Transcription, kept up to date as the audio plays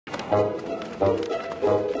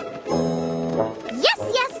Yes,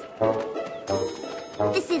 yes.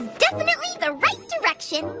 This is definitely the right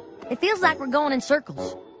direction. It feels like we're going in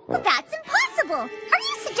circles. Well, that's impossible. Are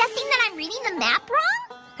you suggesting that I'm reading the map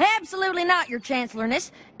wrong? Absolutely not, Your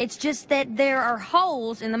Chancellorness. It's just that there are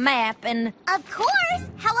holes in the map and... Of course.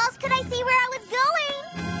 How else could I see where I was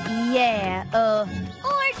going? Yeah, Or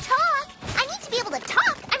talk. I need to be able to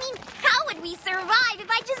talk. I mean, how would we survive if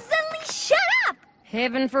I just suddenly shut up?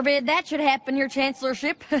 Heaven forbid that should happen, Your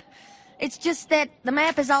Chancellorship. It's just that the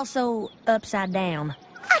map is also upside down.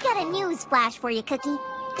 I got a news flash for you, Cookie.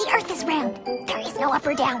 The Earth is round. There is no up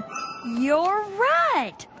or down. You're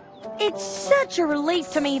right. It's such a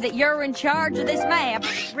relief to me that you're in charge of this map.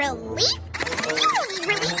 Relief? You don't need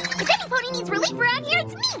relief. If anybody needs relief around here,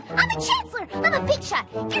 it's me. I'm a Chancellor. I'm a big shot.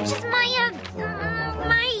 You're just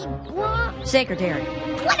Secretary.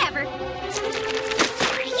 Whatever.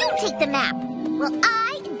 You take the map. Well,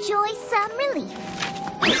 I enjoy some relief.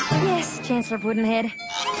 Yes, Chancellor Puddinghead.